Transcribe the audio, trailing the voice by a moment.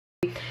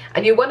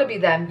and you want to be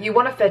them, you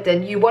want to fit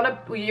in, you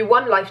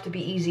want life to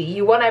be easy,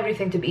 you want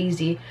everything to be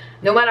easy.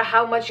 No matter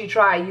how much you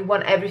try, you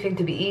want everything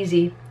to be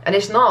easy, and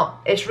it's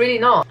not. It's really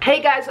not.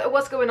 Hey guys,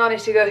 what's going on?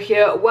 ItsYourGirl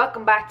here.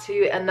 Welcome back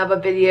to another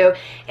video.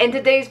 In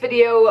today's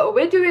video,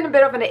 we're doing a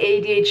bit of an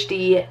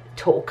ADHD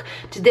talk.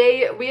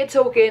 Today we are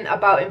talking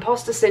about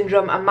imposter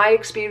syndrome and my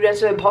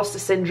experience with imposter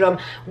syndrome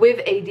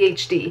with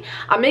ADHD.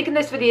 I'm making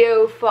this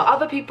video for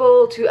other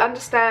people to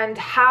understand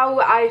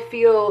how I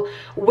feel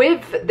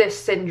with this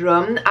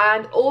syndrome,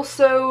 and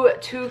also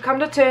to come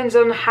to terms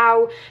on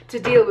how to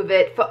deal with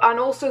it, and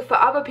also for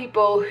other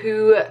people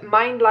who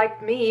mind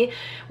like me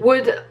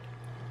would,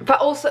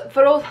 also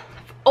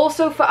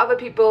for other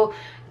people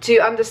to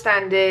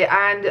understand it,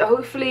 and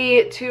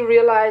hopefully to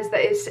realize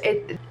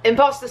that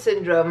imposter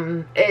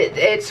syndrome,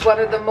 it's one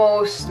of the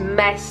most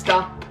messed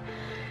up,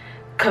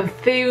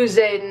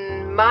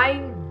 confusing,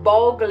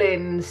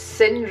 mind-boggling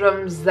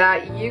syndromes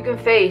that you can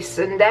face.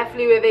 And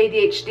definitely with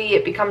ADHD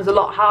it becomes a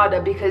lot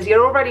harder, because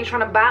you're already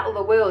trying to battle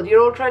the world,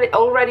 you're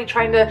already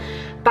trying to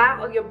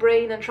battle your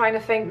brain and trying to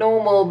think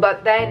normal,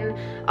 but then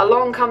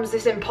along comes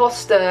this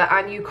imposter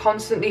and you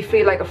constantly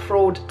feel like a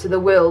fraud to the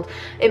world.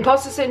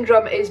 Imposter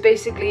syndrome is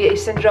basically a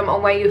syndrome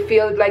on where you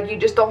feel like you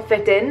just don't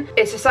fit in.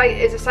 It's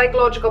a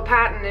psychological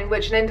pattern in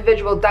which an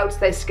individual doubts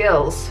their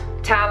skills,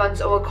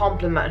 talents, or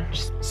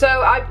accomplishments. So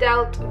I've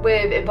dealt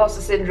with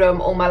imposter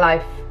syndrome all my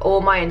life,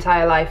 all my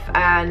entire life,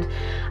 and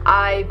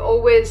I've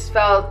always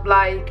felt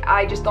like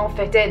I just don't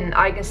fit in.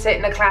 I can sit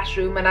in a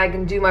classroom and I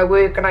can do my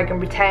work and I can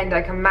pretend,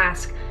 I can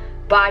mask,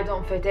 but I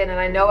don't fit in, and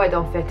I know I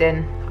don't fit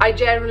in. I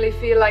generally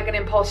feel like an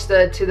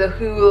imposter to the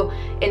whole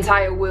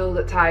entire world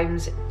at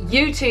times.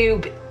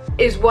 YouTube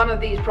is one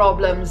of these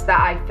problems that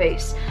I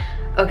face.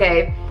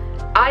 Okay,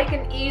 I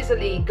can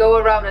easily go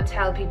around and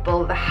tell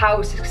people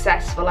how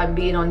successful I'm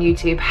being on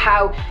YouTube,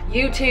 how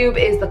YouTube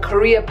is the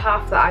career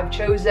path that I've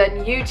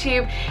chosen.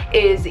 YouTube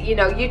is, you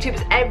know, YouTube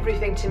is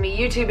everything to me.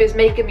 YouTube is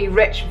making me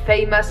rich and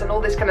famous and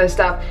all this kind of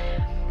stuff.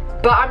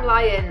 But I'm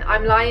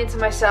lying to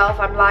myself,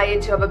 I'm lying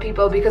to other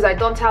people, because I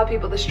don't tell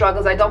people the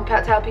struggles, I don't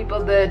tell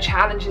people the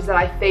challenges that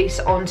I face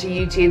onto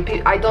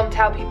YouTube. I don't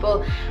tell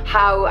people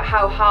how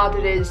hard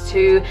it is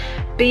to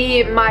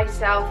be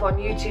myself on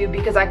YouTube,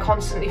 because I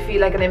constantly feel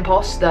like an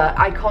imposter.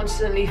 I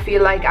constantly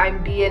feel like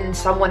I'm being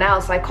someone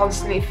else. I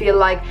constantly feel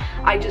like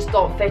I just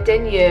don't fit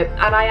in here.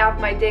 And I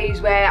have my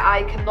days where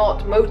I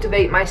cannot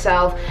motivate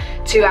myself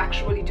to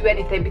actually do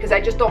anything because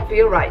I just don't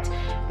feel right.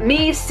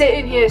 Me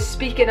sitting here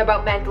speaking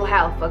about mental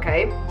health, okay?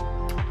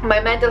 My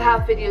mental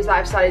health videos that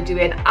I've started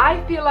doing,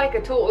 I feel like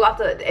a total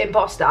utter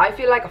imposter. I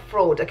feel like a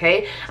fraud,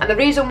 okay? And the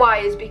reason why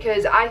is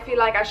because I feel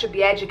like I should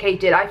be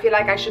educated. I feel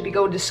like I should be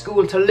going to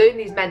school to learn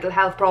these mental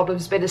health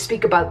problems, but to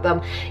speak about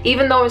them.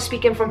 Even though I'm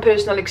speaking from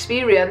personal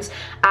experience,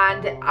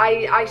 and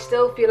I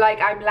still feel like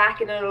I'm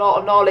lacking in a lot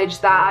of knowledge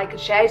that I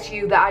could share to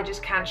you, that I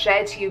just can't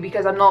share to you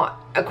because I'm not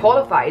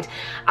qualified.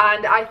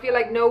 And I feel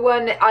like no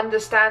one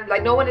understands,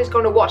 like no one is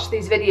going to watch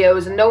these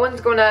videos, and no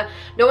one's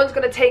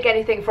gonna take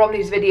anything from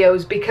these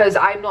videos, because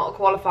I'm not a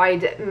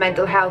qualified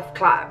mental health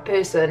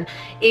person,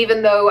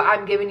 even though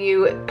I'm giving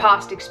you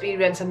past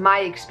experience and my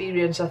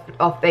experience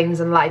of things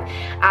in life.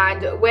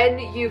 And when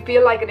you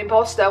feel like an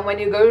imposter, and when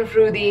you're going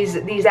through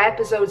these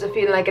episodes of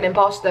feeling like an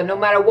imposter, no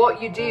matter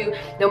what you do,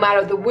 no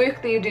matter the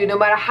work that you do, no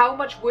matter how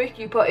much work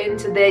you put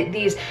into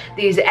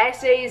these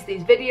essays,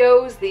 these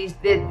videos,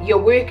 your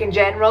work in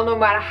general, no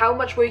matter how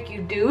much work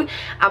you do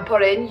and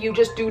put in, you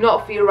just do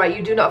not feel right.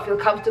 You do not feel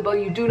comfortable.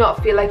 You do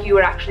not feel like you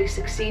are actually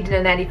succeeding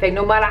in anything.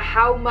 No matter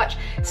how much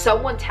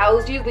someone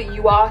tells you that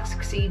you are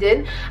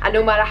succeeding, and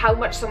no matter how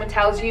much someone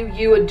tells you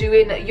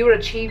you're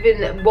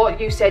achieving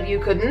what you said you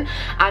couldn't,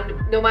 and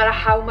no matter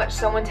how much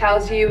someone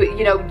tells you,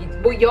 you know,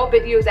 well, your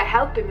videos are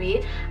helping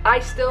me, I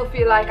still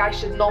feel like I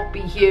should not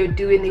be here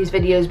doing these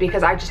videos,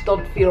 because I just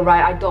don't feel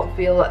right. I don't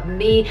feel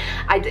me.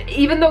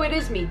 Even though it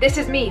is me, this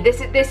is me,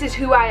 this is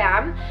who I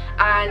am,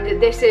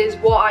 and this is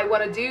what I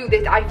want to do.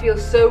 I feel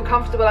so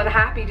comfortable and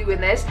happy doing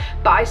this,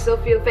 but I still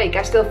feel fake.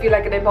 I still feel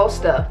like an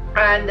imposter.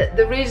 And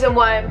the reason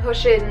why I'm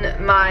pushing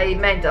my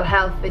mental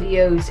health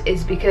videos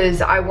is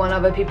because I want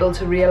other people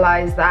to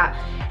realize that,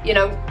 you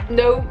know,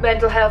 no,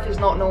 mental health is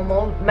not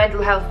normal.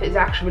 Mental health is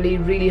actually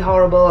really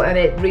horrible, and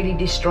it really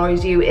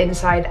destroys you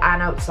inside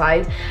and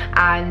outside.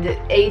 And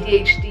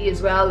ADHD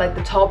as well, like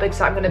the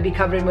topics I'm going to be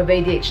covering with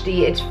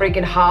ADHD, it's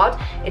freaking hard.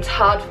 It's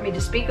hard for me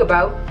to speak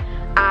about,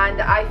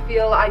 and I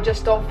feel I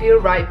just don't feel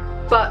right.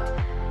 But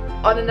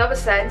on another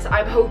sense,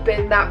 I'm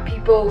hoping that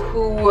people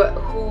who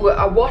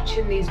are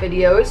watching these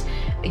videos,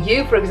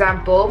 you for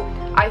example,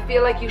 I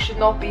feel like you should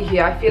not be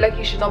here. I feel like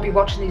you should not be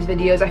watching these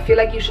videos. I feel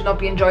like you should not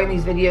be enjoying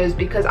these videos,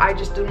 because I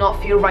just do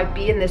not feel right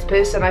being this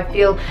person. I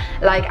feel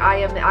like I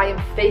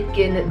am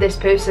faking this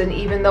person,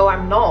 even though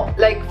I'm not.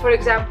 Like, for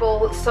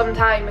example, some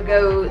time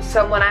ago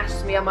someone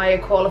asked me, am I a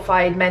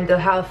qualified mental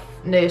health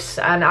nurse?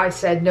 And I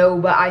said no,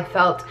 but I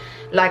felt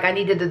like I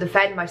needed to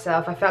defend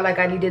myself. I felt like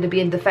I needed to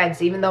be in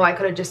defense, even though I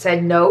could have just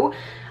said no.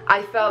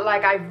 I felt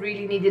like I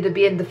really needed to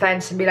be in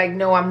defense and be like,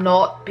 no, I'm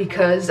not,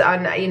 because,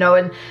 and you know,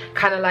 and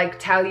kind of like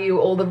tell you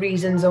all the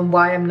reasons on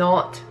why I'm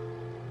not.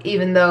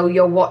 even though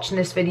you're watching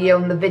this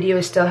video and the video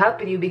is still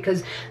helping you,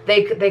 because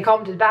they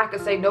commented back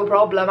and say, no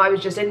problem, I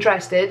was just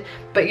interested,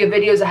 but your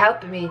videos are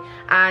helping me.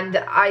 And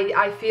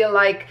I feel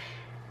like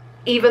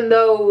even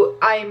though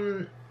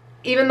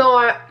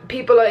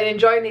people are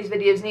enjoying these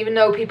videos, and even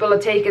though people are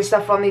taking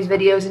stuff from these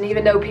videos, and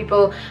even though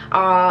people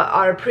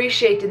are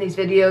appreciating these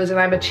videos, and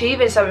I'm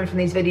achieving something from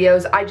these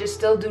videos, I just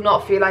still do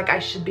not feel like I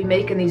should be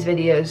making these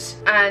videos.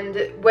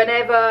 And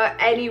whenever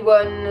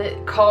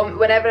anyone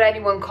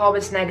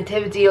comments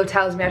negativity or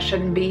tells me I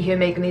shouldn't be here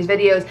making these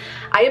videos,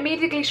 I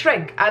immediately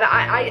shrink, and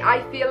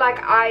I feel like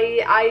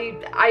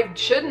I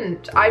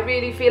shouldn't. I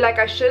really feel like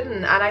I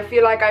shouldn't, and I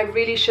feel like I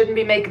really shouldn't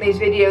be making these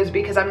videos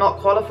because I'm not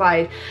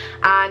qualified.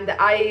 And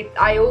I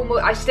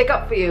stick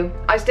up for you.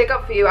 I stick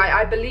up for you.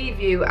 I believe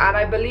you, and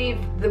I believe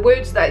the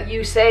words that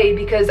you say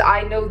because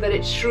I know that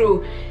it's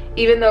true,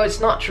 even though it's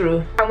not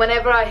true. And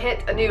whenever I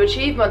hit a new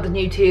achievement on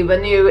YouTube, a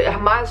new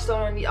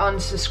milestone on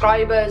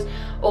subscribers,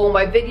 or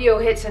my video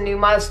hits a new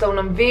milestone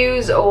on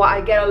views, or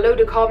I get a load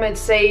of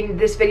comments saying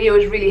this video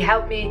has really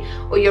helped me,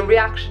 or your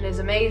reaction is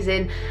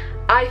amazing,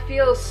 I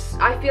feel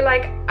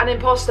like an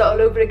imposter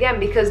all over again,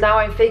 because now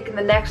I'm faking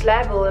the next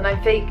level, and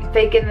I'm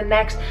faking the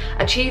next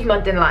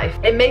achievement in life.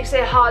 It makes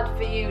it hard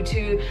for you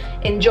to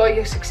enjoy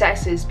your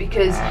successes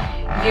because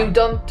you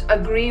don't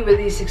agree with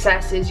these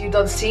successes, you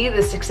don't see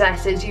the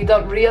successes, you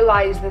don't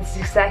realize the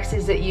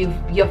successes that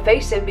you're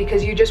facing,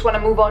 because you just want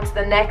to move on to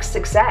the next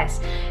success.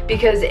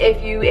 Because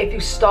if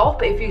you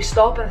stop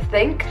and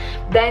think,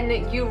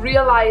 then you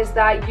realize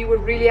that you were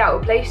really out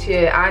of place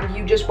here, and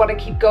you just want to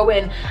keep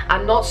going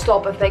and not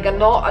stop and think,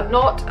 and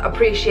not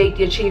appreciate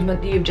the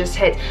achievement that you've just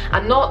hit,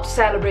 and not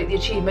celebrate the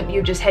achievement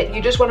you just hit. You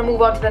just want to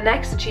move on to the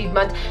next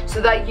achievement, so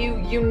that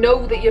you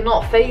know that you're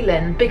not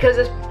failing.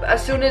 Because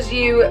as soon as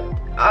you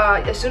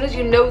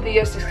know that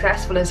you're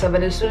successful in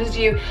something, as soon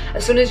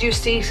as you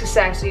see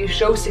success or you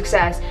show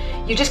success,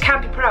 you just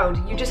can't be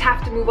proud. You just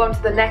have to move on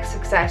to the next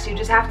success. You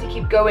just have to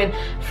keep going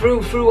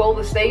through all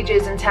the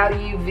stages until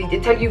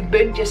you've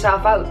burnt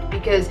yourself out,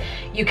 because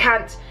you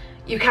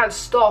can't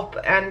stop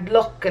and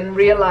look and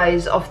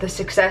realize of the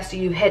success that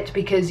you've hit,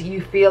 because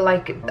you feel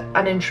like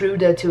an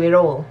intruder to it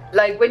all.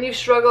 Like when you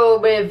struggle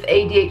with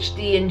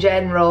ADHD in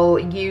general,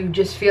 you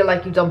just feel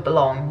like you don't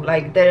belong.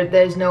 Like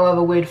there's no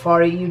other word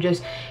for it.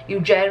 You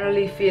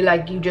generally feel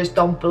like you just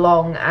don't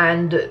belong.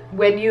 And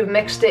when you've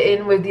mixed it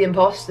in with the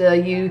imposter,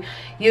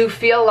 you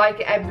feel like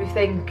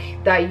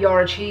everything that you're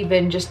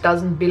achieving just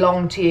doesn't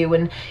belong to you,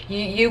 and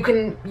you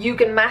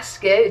can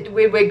mask it.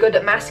 We're good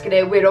at masking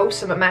it. We're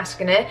awesome at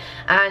masking it,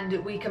 and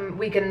we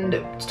can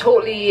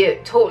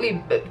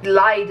totally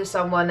lie to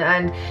someone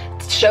and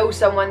show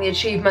someone the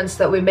achievements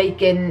that we're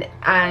making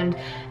and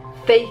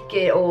fake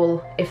it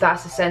all, if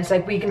that's the sense.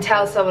 Like we can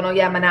tell someone, oh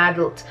yeah, I'm an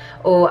adult,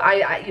 or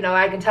I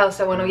can tell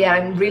someone, oh yeah,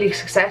 I'm really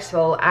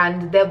successful,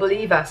 and they'll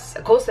believe us.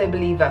 Of course they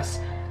believe us,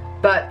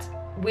 but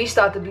we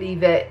start to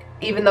believe it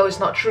even though it's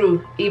not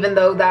true, even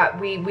though that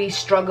we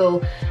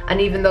struggle,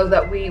 and even though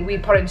that we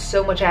put in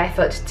so much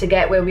effort to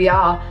get where we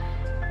are.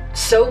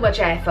 So much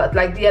effort,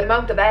 like the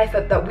amount of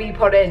effort that we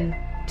put in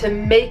to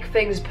make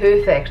things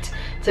perfect,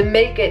 to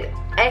make it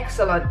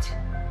excellent.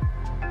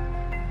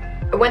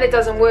 When it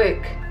doesn't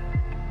work,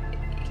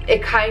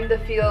 it kind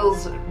of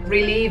feels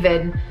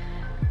relieving,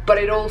 but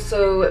it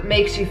also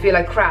makes you feel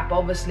like crap,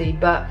 obviously.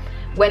 But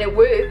when it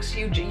works,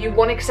 you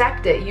won't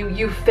accept it.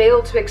 You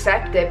fail to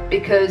accept it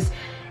because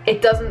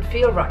it doesn't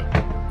feel right.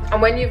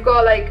 And when you've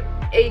got like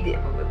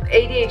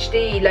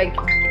ADHD, like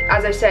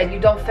as I said, you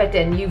don't fit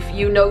in.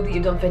 You know that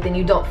you don't fit in.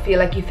 You don't feel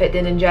like you fit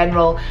in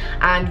general.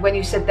 And when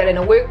you sit there in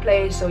a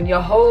workplace or in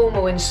your home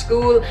or in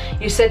school,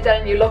 you sit there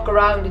and you look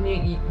around and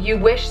you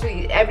wish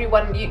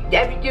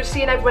that you're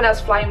seeing everyone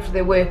else flying for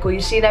their work, or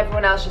you're seeing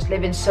everyone else just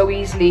living so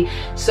easily,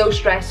 so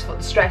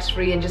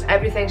stress-free, and just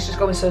everything's just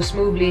going so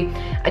smoothly.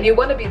 And you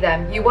want to be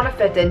them. You want to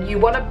fit in. You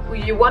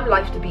want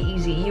life to be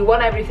easy. You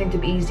want everything to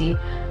be easy.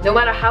 No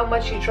matter how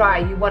much you try,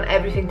 you want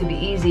everything to be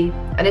easy,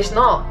 and it's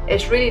not.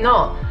 It's really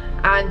not.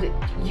 And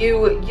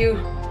you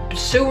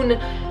soon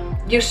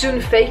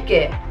fake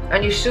it,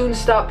 and you soon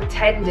start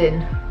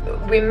pretending.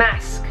 We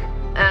mask,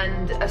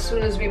 and as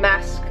soon as we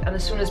mask, and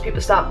as soon as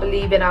people start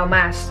believing our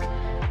mask,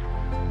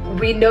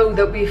 we know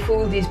that we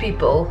fooled these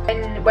people.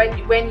 And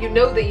when you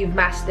know that you've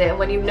masked it, and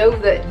when you know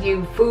that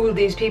you fooled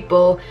these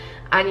people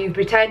and you've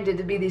pretended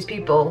to be these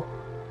people,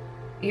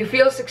 you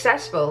feel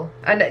successful.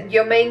 And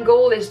your main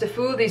goal is to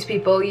fool these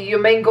people. Your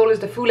main goal is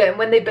to fool it, and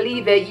when they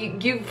believe it,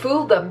 you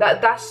fooled them.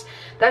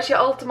 That's your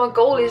ultimate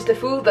goal, is to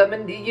fool them,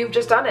 and you've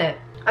just done it.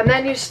 And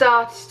then you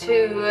start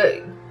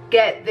to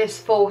get this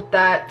thought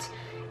that,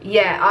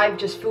 yeah, I've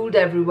just fooled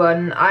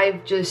everyone.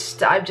 I've just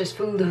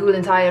fooled the whole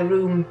entire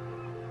room,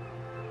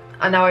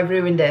 and now I've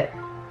ruined it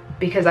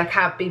because I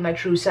can't be my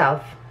true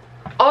self.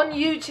 On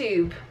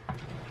YouTube,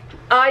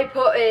 I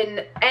put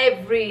in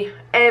every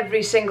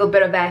single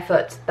bit of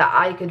effort that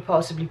I could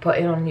possibly put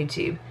in on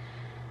YouTube,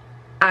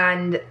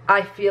 and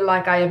I feel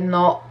like I've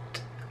not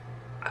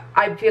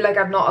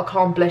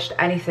accomplished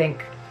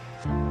anything.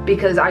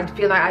 because I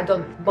feel like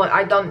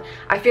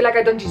I feel like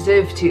I don't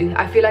deserve to.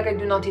 I feel like I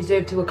do not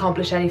deserve to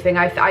accomplish anything.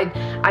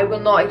 I will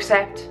not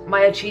accept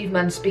my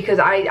achievements because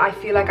I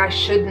feel like I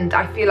shouldn't.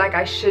 I feel like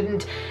I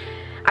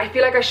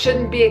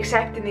shouldn't be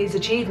accepting these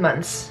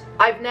achievements.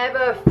 I've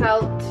never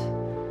felt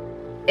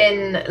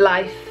in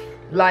life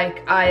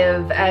like I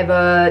have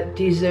ever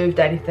deserved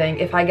anything.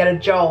 If I get a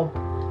job,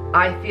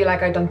 I feel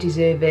like I don't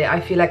deserve it.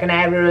 I feel like an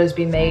error has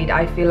been made.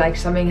 I feel like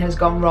something has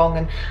gone wrong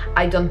and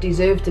I don't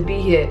deserve to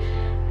be here.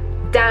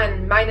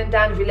 Mine and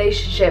Dan's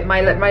relationship,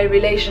 my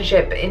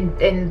relationship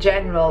in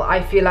general,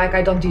 I feel like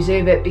I don't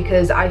deserve it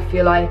because I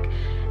feel like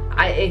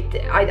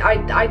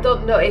I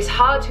don't know. It's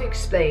hard to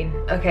explain,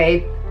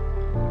 okay?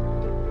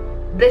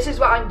 This is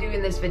what I'm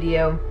doing this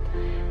video,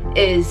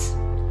 is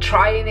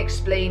trying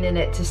explaining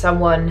it to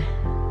someone,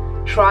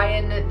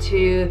 trying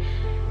to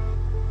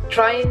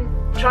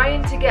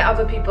get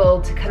other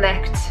people to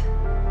connect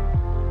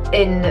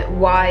in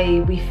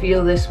why we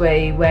feel this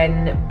way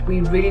when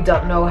we really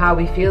don't know how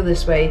we feel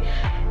this way.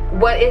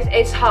 Well,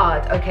 it's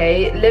hard,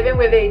 okay? Living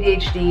with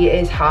ADHD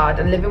is hard,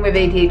 and living with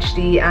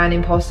ADHD and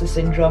imposter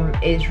syndrome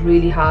is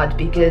really hard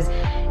because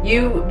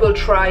you will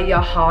try your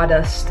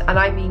hardest, and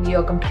I mean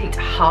your complete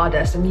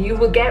hardest, and you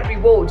will get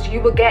rewards,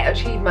 you will get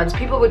achievements.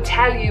 People will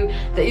tell you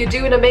that you're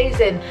doing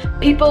amazing.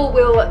 People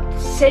will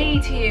say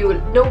to you,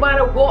 no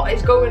matter what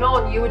is going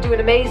on, you are doing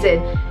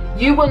amazing.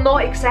 You will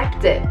not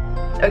accept it.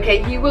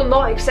 Okay, you will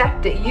not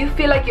accept it. You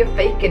feel like you're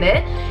faking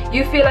it.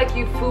 You feel like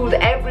you fooled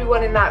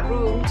everyone in that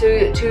room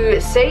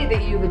to say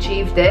that you've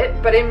achieved it,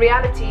 but in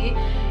reality,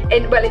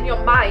 in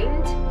your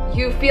mind,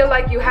 you feel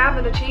like you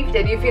haven't achieved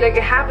it. You feel like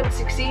you haven't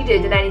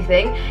succeeded in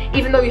anything,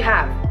 even though you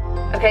have.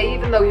 Okay,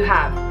 even though you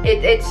have.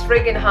 It's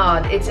friggin'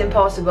 hard. It's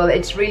impossible.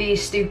 It's really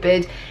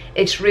stupid.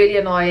 It's really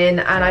annoying,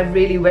 and I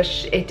really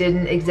wish it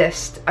didn't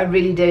exist. I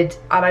really did,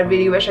 and I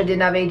really wish I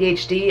didn't have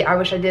ADHD. I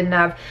wish I didn't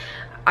have.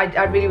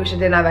 I really wish I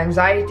didn't have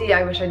anxiety.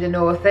 I wish I didn't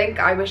overthink.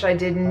 I wish I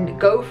didn't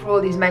go through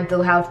all these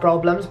mental health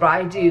problems, but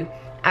I do.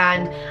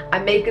 And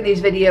I'm making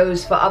these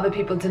videos for other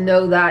people to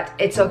know that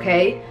it's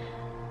okay.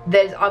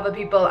 There's other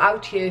people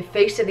out here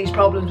facing these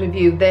problems with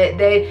you.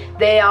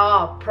 They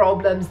are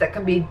problems that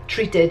can be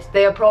treated.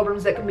 They are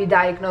problems that can be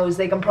diagnosed.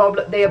 They are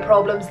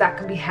problems that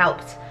can be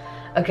helped.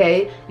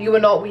 Okay, you are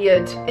not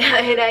weird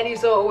in any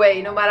sort of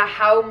way. No matter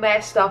how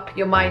messed up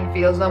your mind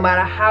feels, no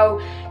matter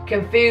how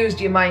confused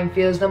your mind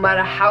feels, no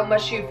matter how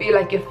much you feel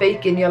like you're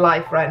faking your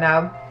life right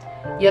now,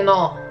 you're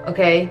not.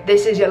 Okay,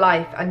 this is your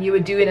life, and you are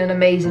doing an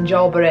amazing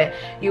job at it.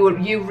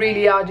 You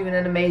really are doing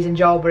an amazing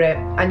job at it,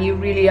 and you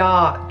really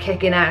are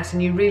kicking ass,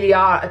 and you really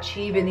are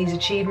achieving these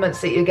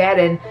achievements that you're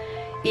getting,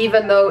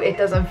 even though it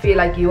doesn't feel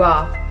like you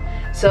are.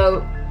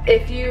 So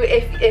if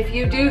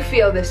you do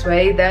feel this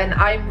way, then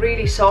I'm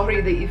really sorry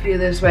that you feel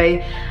this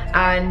way,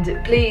 and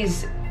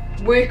please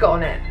work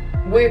on it,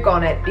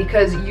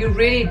 because you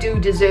really do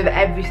deserve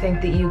everything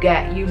that you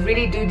get. You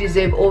really do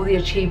deserve all the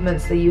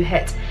achievements that you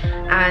hit,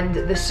 and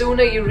the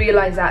sooner you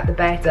realize that, the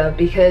better,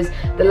 because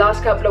the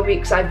last couple of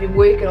weeks I've been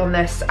working on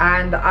this,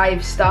 and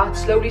I've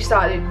slowly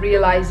started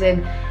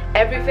realizing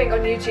everything on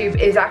YouTube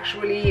is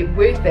actually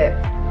worth it.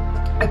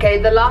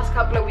 Okay, the last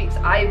couple of weeks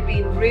I've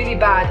been really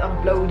bad on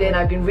uploading.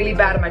 I've been really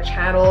bad on my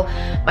channel,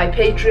 my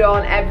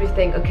Patreon,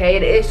 everything, okay?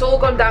 It's all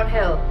gone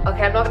downhill,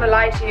 okay? I'm not gonna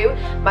lie to you.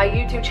 My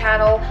YouTube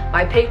channel,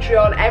 my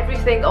Patreon,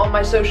 everything on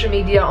my social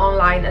media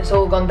online has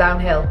all gone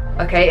downhill,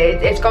 okay?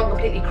 It's gone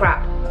completely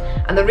crap.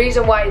 And the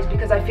reason why is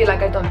because I feel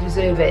like I don't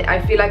deserve it. I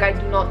feel like I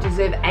do not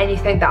deserve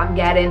anything that I'm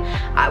getting.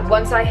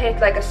 Once I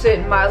hit like a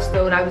certain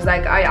milestone, I was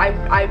like,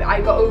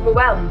 I got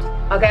overwhelmed.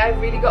 Okay, I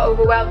really got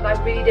overwhelmed.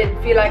 I really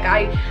didn't feel like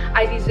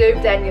I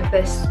deserved any of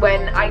this,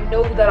 when I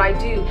know that I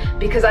do,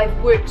 because I've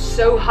worked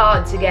so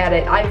hard to get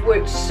it. I've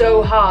worked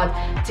so hard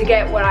to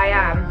get where I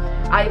am.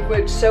 I've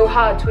worked so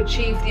hard to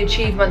achieve the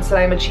achievements that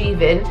I'm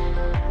achieving,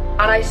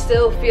 and I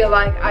still feel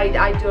like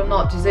I do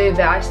not deserve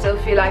it. I still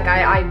feel like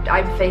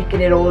I'm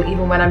faking it all,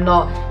 even when I'm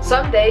not.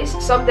 Some days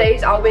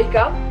I'll wake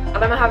up and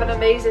I'm gonna have an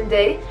amazing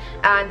day,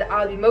 and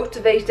I'll be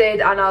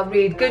motivated, and I'll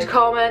read good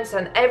comments,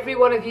 and every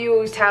one of you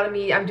who's telling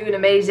me I'm doing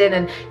amazing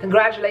and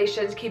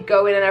congratulations, keep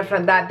going and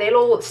everything like that, they'll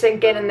all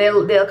sink in, and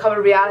they'll come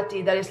a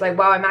reality that it's like,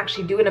 wow, I'm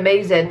actually doing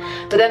amazing.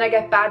 But then I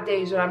get bad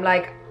days where I'm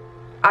like,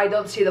 I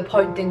don't see the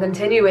point in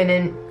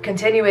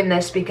continuing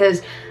this,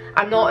 because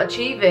I'm not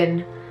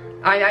achieving.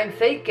 I'm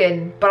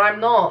faking, but I'm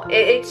not.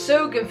 It's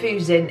so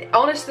confusing.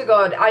 Honest to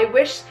God, I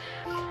wish.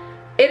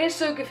 It is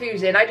so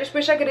confusing. I just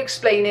wish I could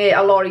explain it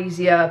a lot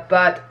easier,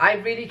 but I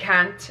really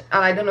can't.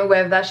 And I don't know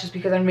whether that's just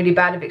because I'm really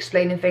bad at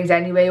explaining things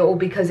anyway, or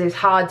because it's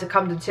hard to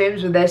come to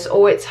terms with this,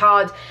 or it's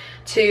hard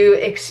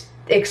to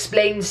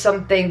explain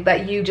something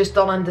that you just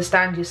don't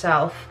understand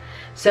yourself.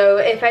 So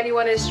if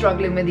anyone is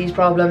struggling with these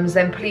problems,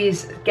 then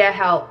please get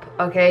help,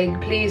 okay?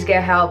 Please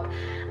get help.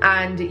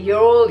 And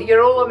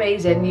you're all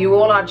amazing. You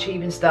all are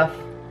achieving stuff.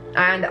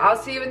 And I'll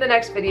see you in the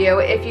next video.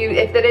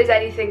 If there is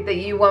anything that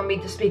you want me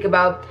to speak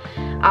about,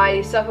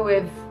 I suffer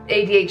with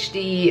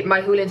ADHD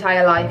my whole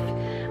entire life.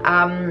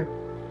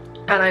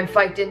 and I'm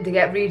fighting to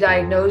get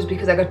re-diagnosed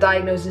because I got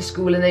diagnosed in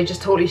school and they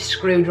just totally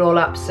screwed it all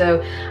up.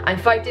 So I'm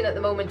fighting at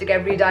the moment to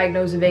get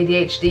re-diagnosed with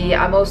ADHD.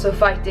 I'm also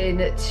fighting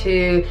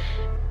to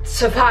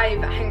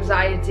survive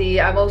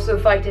anxiety. I'm also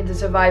fighting to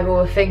survive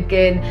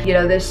overthinking. You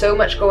know, there's so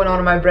much going on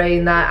in my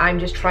brain that I'm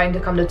just trying to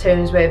come to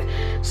terms with.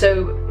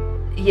 So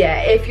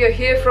yeah, if you're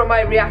here from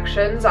my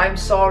reactions, I'm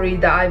sorry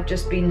that I've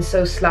just been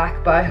so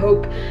slack, but I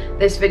hope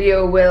this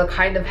video will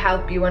kind of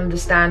help you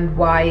understand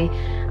why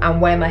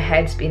and where my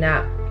head's been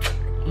at.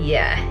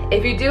 Yeah,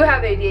 if you do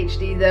have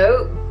ADHD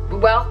though,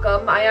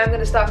 welcome. I am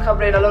going to start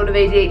covering a load of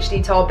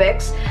ADHD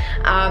topics,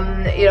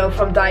 you know,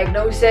 from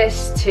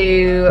diagnosis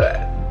to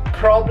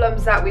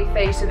problems that we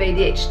face with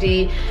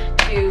ADHD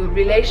to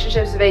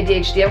relationships with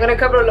ADHD. I'm going to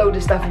cover a load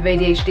of stuff with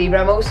ADHD, but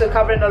I'm also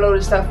covering a load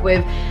of stuff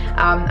with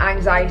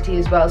anxiety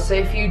as well. So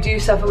if you do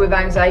suffer with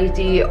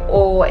anxiety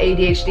or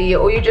ADHD,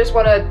 or you just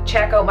want to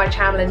check out my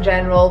channel in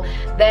general,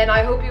 then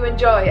I hope you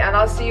enjoy, and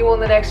I'll see you on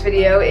the next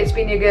video. It's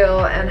been your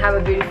girl, and have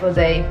a beautiful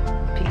day.